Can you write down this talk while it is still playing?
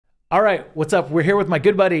All right, what's up? We're here with my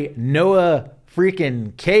good buddy, Noah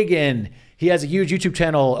freaking Kagan. He has a huge YouTube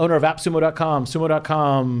channel, owner of AppSumo.com,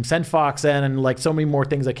 Sumo.com, SendFox, and like so many more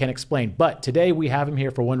things I can't explain. But today we have him here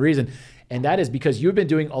for one reason, and that is because you've been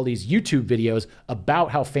doing all these YouTube videos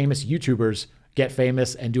about how famous YouTubers get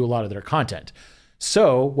famous and do a lot of their content.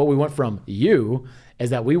 So what we want from you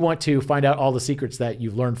is that we want to find out all the secrets that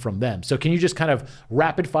you've learned from them. So can you just kind of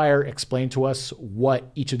rapid fire explain to us what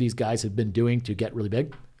each of these guys have been doing to get really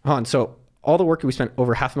big? So all the work we spent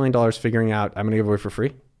over $500,000 figuring out, I'm going to give away for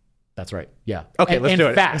free. That's right. Yeah. Okay, let's do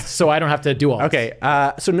it fast, so I don't have to do all this. Okay.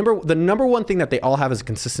 So the number one thing that they all have is a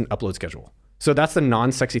consistent upload schedule. So that's the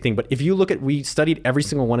non-sexy thing. But if you look at, we studied every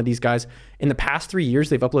single one of these guys. In the past 3 years,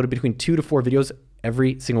 they've uploaded between 2 to 4 videos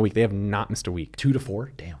every single week. They have not missed a week. 2 to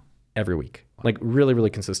 4? Damn. Every week. Like really, really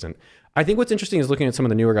consistent. I think what's interesting is looking at some of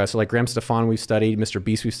the newer guys. So like Graham Stefan we've studied, Mr.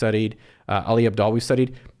 Beast we've studied, Ali Abdaal we've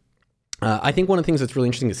studied. I think one of the things that's really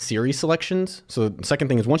interesting is series selections. So the second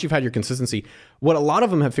thing is once you've had your consistency, what a lot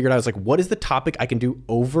of them have figured out is like, what is the topic I can do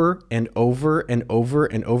over and over and over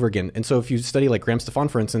and over again? And so if you study like Graham Stefan,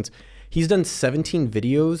 for instance, he's done 17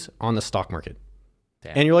 videos on the stock market.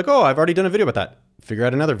 Damn. And you're like, oh, I've already done a video about that. Figure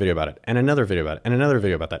out another video about it, and another video about it, and another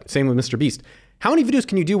video about that. Same with Mr. Beast. How many videos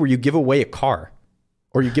can you do where you give away a car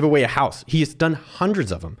or you give away a house? He has done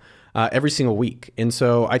hundreds of them every single week. And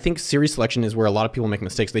so I think series selection is where a lot of people make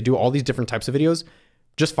mistakes. They do all these different types of videos.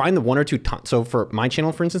 Just find the one or two. So for my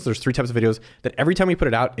channel, for instance, there's 3 types of videos that every time we put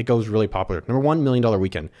it out, it goes really popular. Number one, $1 million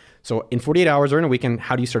weekend. So in 48 hours or in a weekend,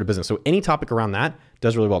 how do you start a business? So any topic around that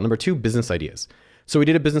does really well. Number 2, business ideas. So we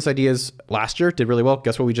did a business ideas last year, did really well.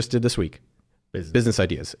 Guess what we just did this week? Business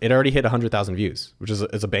ideas. It already hit 100,000 views, which is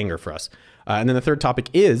a banger for us. And then the third topic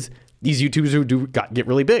is these YouTubers who get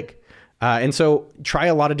really big. And so try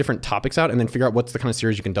a lot of different topics out and then figure out what's the kind of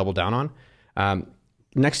series you can double down on.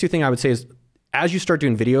 Next 2 thing I would say is as you start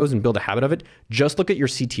doing videos and build a habit of it, just look at your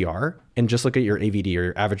CTR and just look at your AVD or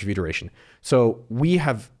your average view duration. So we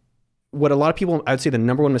have what a lot of people, I'd say the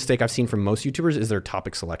number one mistake I've seen from most YouTubers is their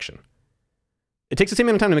topic selection. It takes the same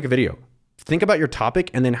amount of time to make a video. Think about your topic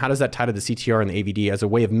and then how does that tie to the CTR and the AVD as a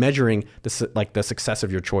way of measuring the success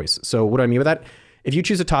of your choice. So what do I mean by that? If you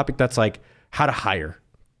choose a topic that's like how to hire,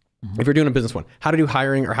 if you're doing a business one, how to do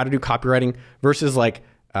hiring or how to do copywriting versus like,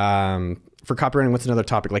 for copywriting, what's another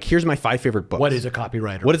topic? Like, here's my 5 favorite books. What is a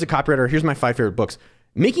copywriter? What is a copywriter? Here's my 5 favorite books.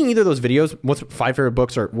 Making either of those videos, what's 5 favorite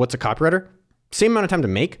books or what's a copywriter, same amount of time to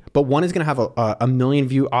make, but one is going to have a million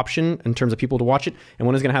view option in terms of people to watch it, and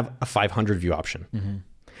one is going to have a 500 view option.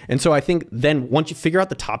 And so I think then once you figure out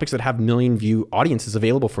the topics that have million view audiences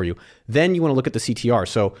available for you, then you want to look at the CTR.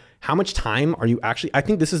 So how much time are you actually, I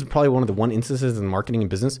think this is probably one of the instances in marketing and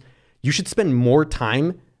business, you should spend more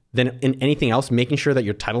time than in anything else making sure that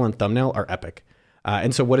your title and thumbnail are epic.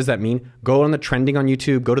 And so what does that mean? Go on the trending on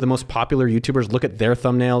YouTube, go to the most popular YouTubers, look at their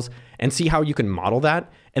thumbnails and see how you can model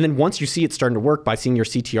that. And then once you see it starting to work by seeing your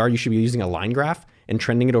CTR, you should be using a line graph and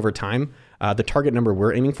trending it over time. The target number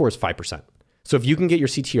we're aiming for is 5%. So if you can get your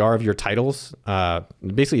CTR of your titles,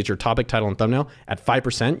 basically it's your topic, title, and thumbnail at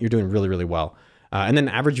 5%, you're doing really, really well. And then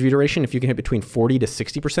average view duration, if you can hit between 40 to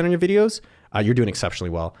 60% on your videos, you're doing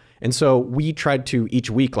exceptionally well. And so we tried to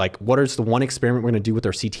each week, like what is the one experiment we're going to do with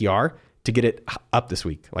our CTR to get it up this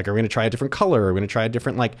week? Like, are we going to try a different color? Are we going to try a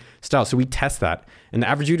different like style? So we test that. And the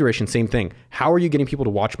average view duration, same thing. How are you getting people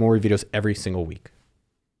to watch more videos every single week?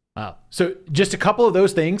 Wow. So just a couple of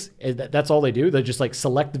those things, that's all they do? They just like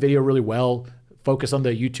select the video really well, focus on the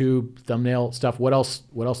YouTube thumbnail stuff. What else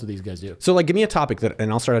do these guys do? So like give me a topic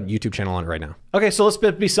and I'll start a YouTube channel on it right now. Okay, so let's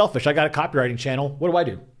be selfish. I got a copywriting channel. What do I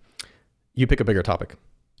do? You pick a bigger topic.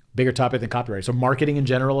 Bigger topic than copywriting. So marketing in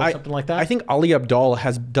general or something like that? I think Ali Abdaal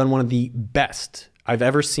has done one of the best I've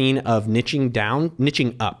ever seen of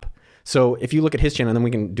niching up. So if you look at his channel, and then we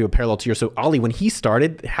can do a parallel to yours. So Ali, when he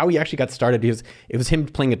started, how he actually got started, it was him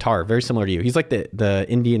playing guitar, very similar to you. He's like the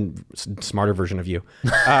Indian smarter version of you.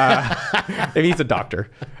 He's a doctor.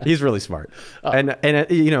 He's really smart. And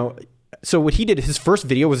you know, so what he did, his first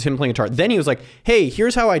video was him playing guitar. Then he was like, hey,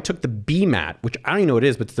 here's how I took the BMAT, which I don't even know what it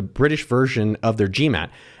is, but it's the British version of their GMAT.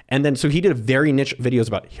 And then, so he did a very niche videos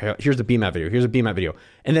about, here's the BMAT video, here's a BMAT video.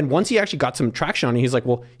 And then once he actually got some traction on it, he's like,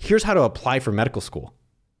 well, here's how to apply for medical school.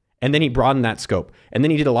 And then he broadened that scope. And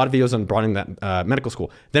then he did a lot of videos on broadening that medical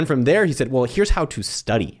school. Then from there, he said, well, here's how to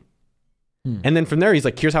study. And then from there, he's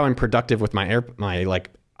like, here's how I'm productive with my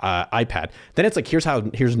iPad. Then it's like,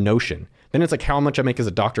 here's Notion. Then it's like how much I make as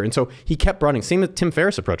a doctor. And so he kept broadening. Same with Tim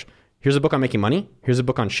Ferriss' approach. Here's a book on making money. Here's a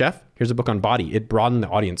book on chef. Here's a book on body. It broadened the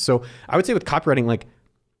audience. So I would say with copywriting, like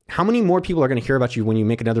how many more people are going to hear about you when you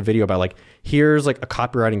make another video about like, here's like a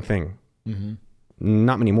copywriting thing.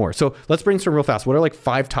 not many more. So let's brainstorm real fast. What are like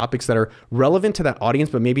 5 topics that are relevant to that audience,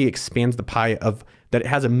 but maybe expands the pie of that it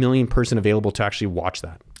has 1 million person available to actually watch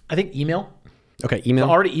that? I think email. Okay, email.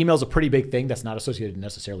 So already email is a pretty big thing that's not associated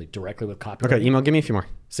necessarily directly with copyright. Okay, email. Give me a few more.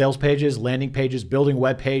 Sales pages, landing pages, building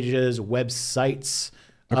web pages, websites,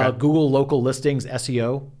 Okay. Google local listings,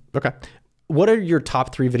 SEO. Okay. What are your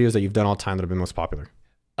top 3 videos that you've done all time that have been most popular?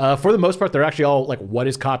 For the most part, they're actually all like, what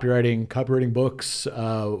is copywriting books,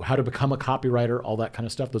 how to become a copywriter, all that kind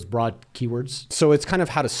of stuff, those broad keywords. So it's kind of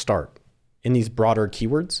how to start in these broader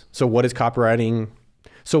keywords. So what is copywriting?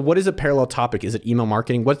 So what is a parallel topic? Is it email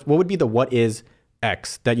marketing? What would be the what is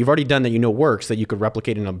X that you've already done that you know works that you could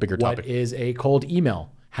replicate in a bigger topic? What is a cold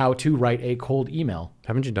email? How to write a cold email.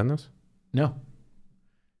 Haven't you done those? No.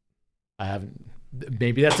 I haven't.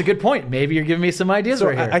 Maybe that's a good point. Maybe you're giving me some ideas So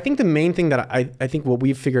right here. I think the main thing that I think what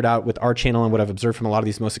we've figured out with our channel and what I've observed from a lot of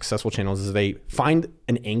these most successful channels is they find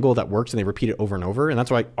an angle that works and they repeat it over and over. And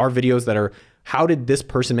that's why our videos that are, how did this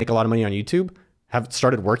person make a lot of money on YouTube, have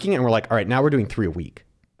started working. And we're like, all right, now we're doing 3 a week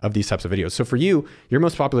of these types of videos. So for you, your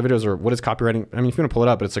most popular videos are what is copywriting? I mean, if you want to pull it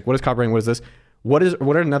up, but it's like, what is copywriting? What is this? What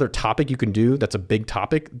are another topic you can do that's a big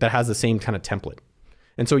topic that has the same kind of template?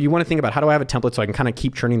 And so you want to think about, how do I have a template so I can kind of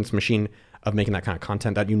keep churning this machine of making that kind of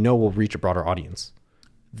content that you know will reach a broader audience?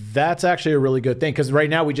 That's actually a really good thing, because right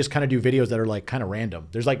now we just kind of do videos that are like kind of random.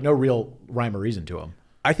 There's like no real rhyme or reason to them.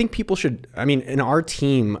 I think people should, I mean, in our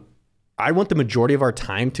team, I want the majority of our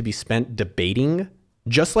time to be spent debating,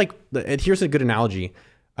 just like, here's a good analogy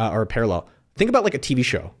or a parallel. Think about like a TV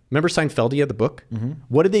show. Remember Seinfeldia, the book? Mm-hmm.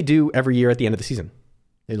 What did they do every year at the end of the season?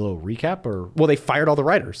 A little recap or? Well, they fired all the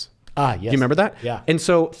writers. Ah, yes. Do you remember that? Yeah. And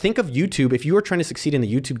so think of YouTube. If you are trying to succeed in the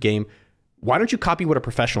YouTube game, why don't you copy what a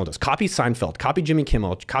professional does? Copy Seinfeld, copy Jimmy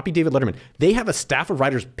Kimmel, copy David Letterman. They have a staff of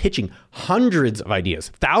writers pitching hundreds of ideas,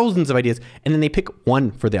 thousands of ideas, and then they pick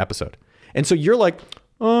one for the episode. And so you're like,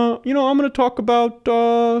 I'm going to talk about,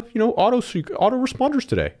 autoresponders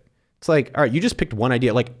today. It's like, all right, you just picked one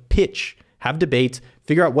idea, like pitch, have debates,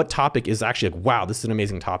 figure out what topic is actually like, wow, this is an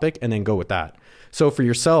amazing topic, and then go with that. So for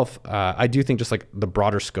yourself, I do think just like the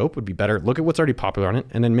broader scope would be better. Look at what's already popular on it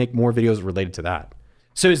and then make more videos related to that.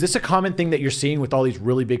 So is this a common thing that you're seeing with all these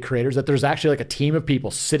really big creators, that there's actually like a team of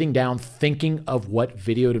people sitting down thinking of what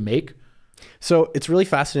video to make? So it's really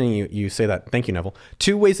fascinating you say that. Thank you, Neville.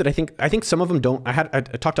 2 ways that I think some of them don't. I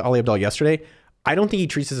talked to Ali Abdaal yesterday. I don't think he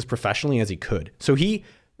treats this as professionally as he could. So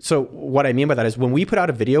what I mean by that is when we put out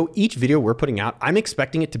a video, each video we're putting out, I'm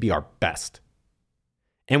expecting it to be our best.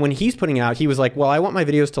 And when he's putting out, he was like, well, I want my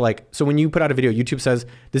videos to like, so when you put out a video, YouTube says,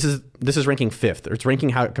 this is ranking 5th, or it's ranking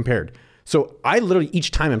how it compared. So I literally,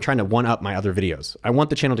 each time I'm trying to one up my other videos. I want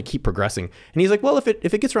the channel to keep progressing. And he's like, well, if it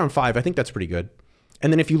gets around 5, I think that's pretty good.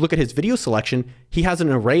 And then if you look at his video selection, he has an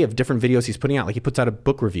array of different videos he's putting out. Like he puts out a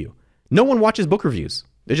book review. No one watches book reviews.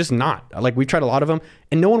 They're just not. Like we've tried a lot of them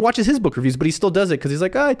and no one watches his book reviews, but he still does it because he's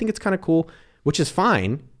like, I think it's kind of cool, which is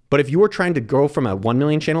fine. But if you were trying to grow from a 1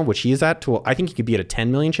 million channel, which he is at, to I think he could be at a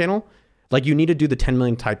 10 million channel, like you need to do the 10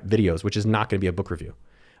 million type videos, which is not going to be a book review.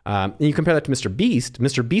 And you compare that to Mr. Beast.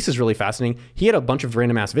 Mr. Beast is really fascinating. He had a bunch of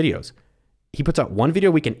random ass videos. He puts out one video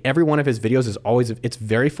a week and every one of his videos is always, it's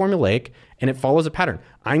very formulaic and it follows a pattern.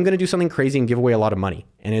 I'm going to do something crazy and give away a lot of money.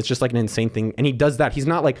 And it's just like an insane thing. And he does that. He's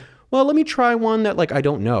not like, well, let me try one that like I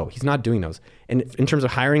don't know. He's not doing those. And in terms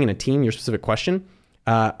of hiring in a team, your specific question,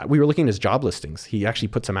 we were looking at his job listings. He actually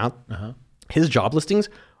puts them out. His job listings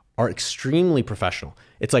are extremely professional.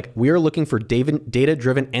 It's like we are looking for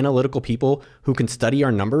data-driven analytical people who can study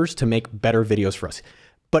our numbers to make better videos for us.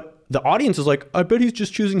 But the audience is like, I bet he's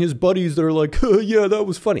just choosing his buddies that are like, yeah, that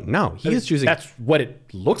was funny. No, he is choosing. That's what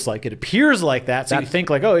it looks like. It appears like that. So you think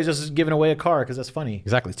like, oh, he's just giving away a car because that's funny.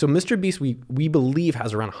 Exactly. So Mr. Beast, we believe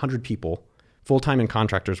has around 100 people, full-time and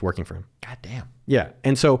contractors working for him. God damn. Yeah.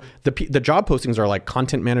 And so the job postings are like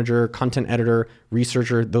content manager, content editor,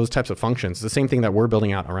 researcher, those types of functions. It's the same thing that we're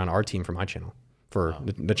building out around our team for my channel, for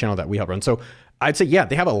the channel that we help run. So I'd say, yeah,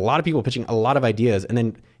 they have a lot of people pitching a lot of ideas. And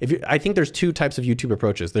then I think there's 2 types of YouTube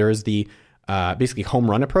approaches. There is the basically home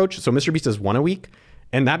run approach. So Mr. Beast does 1 a week,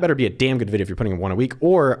 and that better be a damn good video if you're putting in 1 a week.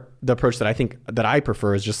 Or the approach that I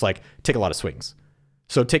prefer is just like take a lot of swings.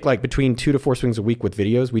 So take like between 2 to 4 swings a week with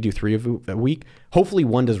videos. We do 3 a week. Hopefully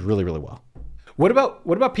 1 does really, really well. What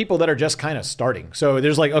about people that are just kind of starting? So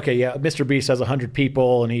there's like, okay, yeah, Mr. Beast has 100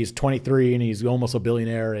 people and he's 23 and he's almost a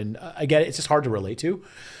billionaire. And I get it. It's just hard to relate to.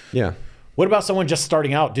 Yeah. What about someone just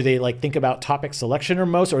starting out? Do they like think about topic selection or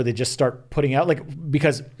most, or they just start putting out like,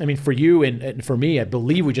 because I mean, for you and for me, I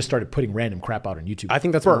believe we just started putting random crap out on YouTube. I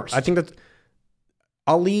think that's first. I think that's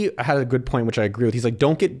Ali had a good point, which I agree with. He's like,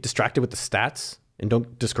 don't get distracted with the stats and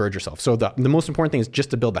don't discourage yourself. So the most important thing is just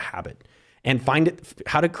to build the habit. and find it,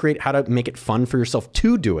 how to make it fun for yourself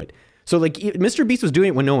to do it. So like Mr. Beast was doing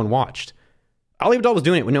it when no one watched. Ali Abdaal was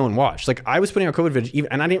doing it when no one watched. Like I was putting out COVID videos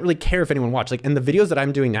and I didn't really care if anyone watched. Like in the videos that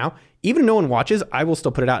I'm doing now, even if no one watches, I will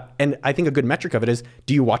still put it out. And I think a good metric of it is,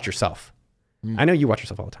 do you watch yourself? I know you watch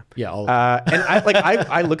yourself all the time. Yeah. And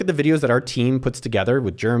I look at the videos that our team puts together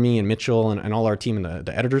with Jeremy and Mitchell and all our team and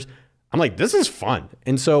the editors. I'm like, this is fun.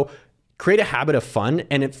 And so create a habit of fun.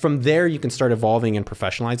 And from there, you can start evolving and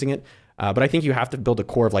professionalizing it. But I think you have to build a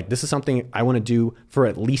core of like, this is something I want to do for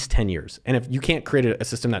at least 10 years. And if you can't create a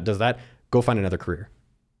system that does that, go find another career.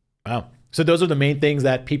 Wow. So those are the main things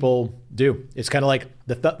that people do. It's kind of like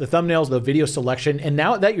the thumbnails, the video selection. And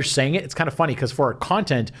now that you're saying it, it's kind of funny because for our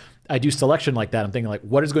content, I do selection like that. I'm thinking like,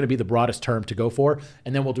 what is going to be the broadest term to go for?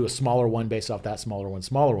 And then we'll do a smaller one based off that smaller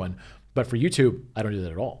one. But for YouTube, I don't do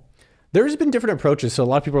that at all. There's been different approaches. So a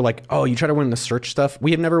lot of people are like, oh, you try to win the search stuff.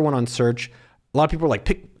 We have never won on search. A lot of people are like,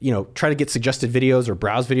 try to get suggested videos or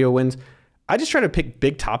browse video wins. I just try to pick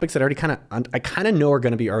big topics that I kind of know are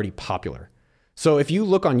going to be already popular. So if you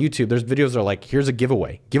look on YouTube, there's videos that are like, here's a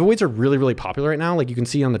giveaway. Giveaways are really, really popular right now. Like you can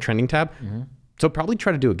see on the trending tab. So probably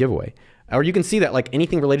try to do a giveaway. Or you can see that like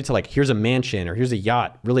anything related to like, here's a mansion or here's a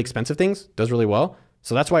yacht, really expensive things does really well.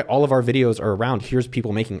 So that's why all of our videos are around, here's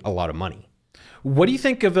people making a lot of money. What do you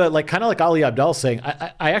think of kind of like Ali Abdaal saying?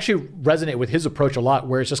 I actually resonate with his approach a lot,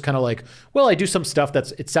 where it's just kind of like, well, I do some stuff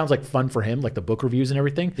it sounds like fun for him, like the book reviews and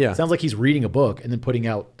everything. Yeah. It sounds like he's reading a book and then putting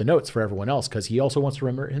out the notes for everyone else because he also wants to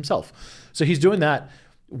remember it himself. So he's doing that.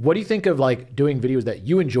 What do you think of like doing videos that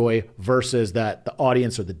you enjoy versus that the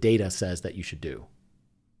audience or the data says that you should do?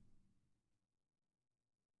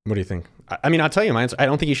 What do you think? I mean, I'll tell you my answer. I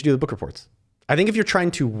don't think you should do the book reports. I think if you're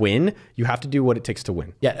trying to win, you have to do what it takes to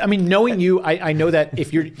win. Yeah, I mean, knowing you, I know that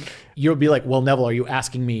if you'll be like, well, Neville, are you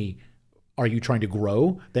asking me, are you trying to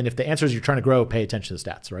grow? Then if the answer is you're trying to grow, pay attention to the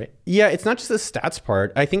stats, right? Yeah, it's not just the stats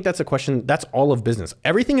part. I think that's a question, that's all of business.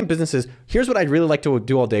 Everything in business is, here's what I'd really like to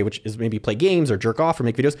do all day, which is maybe play games or jerk off or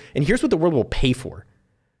make videos. And here's what the world will pay for.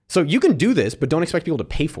 So you can do this, but don't expect people to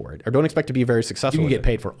pay for it or don't expect to be very successful. You can get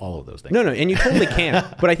paid for all of those things. No, and you totally can.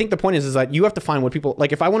 But I think the point is that you have to find what people,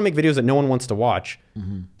 like if I want to make videos that no one wants to watch,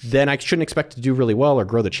 then I shouldn't expect to do really well or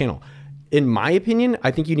grow the channel. In my opinion,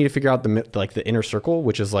 I think you need to figure out the inner circle,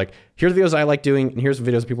 which is like, here's the videos I like doing and here's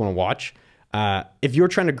the videos people want to watch. If you're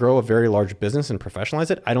trying to grow a very large business and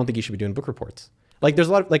professionalize it, I don't think you should be doing book reports. Like there's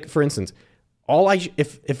a lot of, like for instance,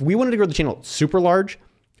 if we wanted to grow the channel super large,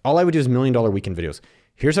 all I would do is $1 Million Weekend videos.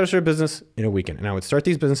 Here's how to start a business in a weekend. And I would start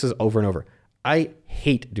these businesses over and over. I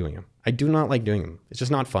hate doing them. I do not like doing them. It's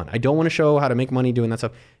just not fun. I don't want to show how to make money doing that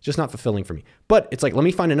stuff. It's just not fulfilling for me. But it's like, let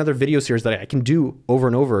me find another video series that I can do over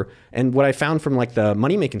and over. And what I found from like the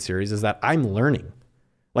money making series is that I'm learning.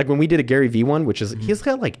 Like when we did a Gary Vee one, which is, he's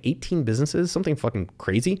got like 18 businesses, something fucking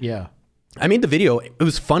crazy. Yeah. I made the video. It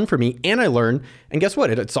was fun for me and I learned. And guess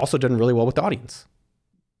what? It's also done really well with the audience.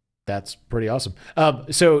 That's pretty awesome.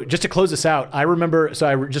 So just to close this out, I remember, so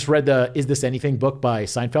I just read the Is This Anything book by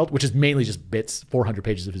Seinfeld, which is mainly just bits, 400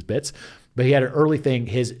 pages of his bits. But he had an early thing.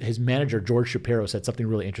 His manager, George Shapiro, said something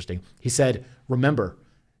really interesting. He said, remember,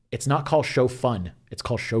 it's not called show fun. It's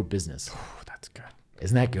called show business. Oh, that's good.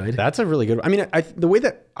 Isn't that good? That's a really good one. I mean, the way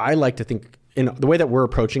that I like to think, the way that we're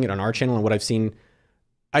approaching it on our channel and what I've seen,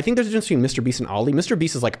 I think there's a difference between Mr. Beast and Ali. Mr.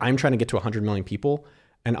 Beast is like, I'm trying to get to 100 million people.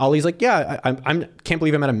 And Ali's like, yeah, I can't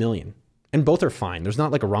believe I'm at 1 million. And both are fine. There's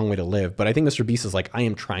not like a wrong way to live. But I think Mr. Beast is like, I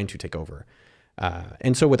am trying to take over.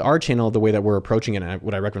 And so with our channel, the way that we're approaching it and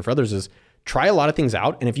what I recommend for others is try a lot of things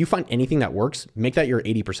out. And if you find anything that works, make that your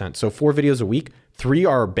 80%. So 4 videos a week, 3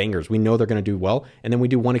 are bangers. We know they're going to do well. And then we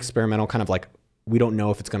do 1 experimental kind of like, we don't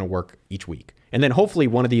know if it's going to work each week. And then hopefully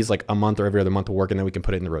one of these like a month or every other month will work and then we can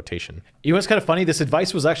put it in the rotation. You know what's kind of funny? This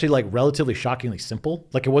advice was actually like relatively shockingly simple.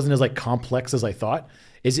 Like it wasn't as like complex as I thought.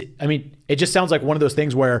 I mean, it just sounds like one of those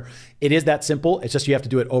things where it is that simple. It's just you have to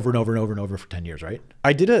do it over and over and over and over for 10 years, right?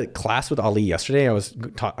 I did a class with Ali yesterday. I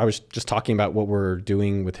was just talking about what we're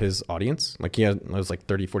doing with his audience. Like it was like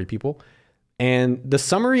 30, 40 people. And the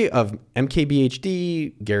summary of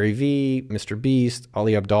MKBHD, Gary Vee, Mr. Beast,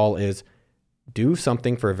 Ali Abdaal is do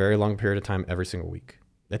something for a very long period of time every single week.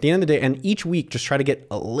 At the end of the day, and each week, just try to get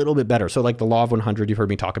a little bit better. So like the law of 100 you've heard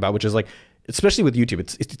me talk about, which is like, especially with YouTube,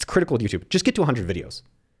 it's critical with YouTube. Just get to 100 videos.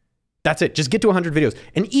 That's it. Just get to 100 videos.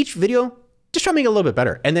 And each video, just try to make it a little bit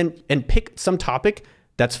better. And pick some topic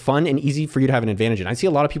that's fun and easy for you to have an advantage in. I see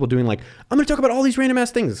a lot of people doing like, I'm going to talk about all these random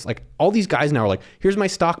ass things. Like all these guys now are like, here's my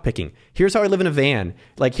stock picking. Here's how I live in a van.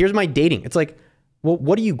 Like, here's my dating. It's like, well,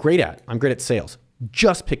 what are you great at? I'm great at sales.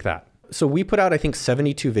 Just pick that. So we put out, I think,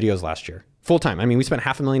 72 videos last year. Full time. I mean, we spent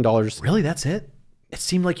 $500,000. Really? That's it? It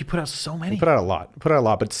seemed like you put out so many. Put out a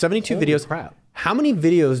lot. But 72 Holy videos. crap. How many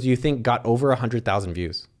videos do you think got over 100,000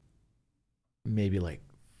 views? Maybe like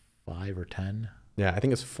 5 or 10. Yeah, I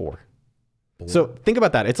think it's 4. So think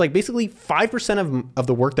about that. It's like basically 5% of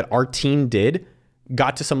the work that our team did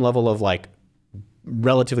got to some level of like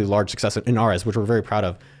relatively large success in our eyes, which we're very proud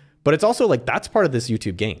of. But it's also like that's part of this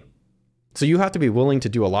YouTube game. So you have to be willing to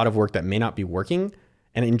do a lot of work that may not be working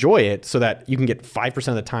and enjoy it so that you can get 5%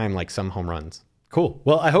 of the time like some home runs. Cool.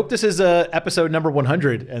 Well, I hope this is episode number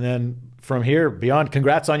 100. And then from here beyond,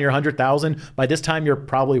 congrats on your 100,000. By this time, you're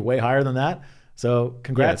probably way higher than that. So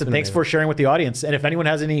congrats, and thanks for sharing with the audience. And if anyone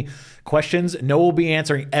has any questions, Noah will be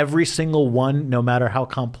answering every single one, no matter how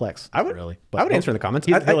complex. I would answer in the comments.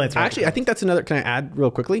 Actually, I think that's another. Can I add real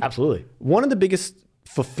quickly? Absolutely. One of the biggest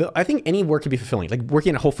I think any work can be fulfilling. Like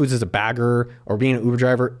working at Whole Foods as a bagger or being an Uber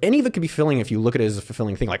driver, any of it can be fulfilling if you look at it as a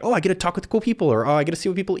fulfilling thing. Like, oh, I get to talk with cool people, or oh, I get to see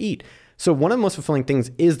what people eat. So one of the most fulfilling things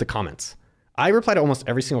is the comments. I reply to almost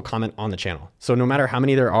every single comment on the channel. So no matter how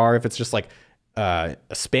many there are, if it's just like a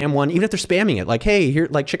spam one, even if they're spamming it, like, hey, here,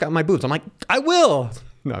 like, check out my boobs. I'm like, I will.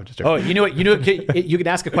 No, I'm just joking. Oh, you know what? You can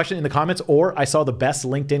ask a question in the comments, or I saw the best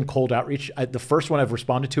LinkedIn cold outreach. The first one I've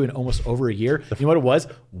responded to in almost over a year. You know what it was?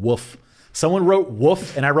 Woof. Someone wrote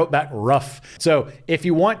woof, and I wrote back rough. So if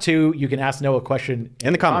you want to, you can ask Noah a question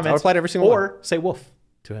in the comments. I'll reply to every single one. Or say woof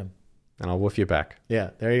to him. And I'll woof you back.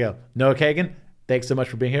 Yeah, there you go. Noah Kagan, thanks so much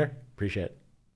for being here. Appreciate it.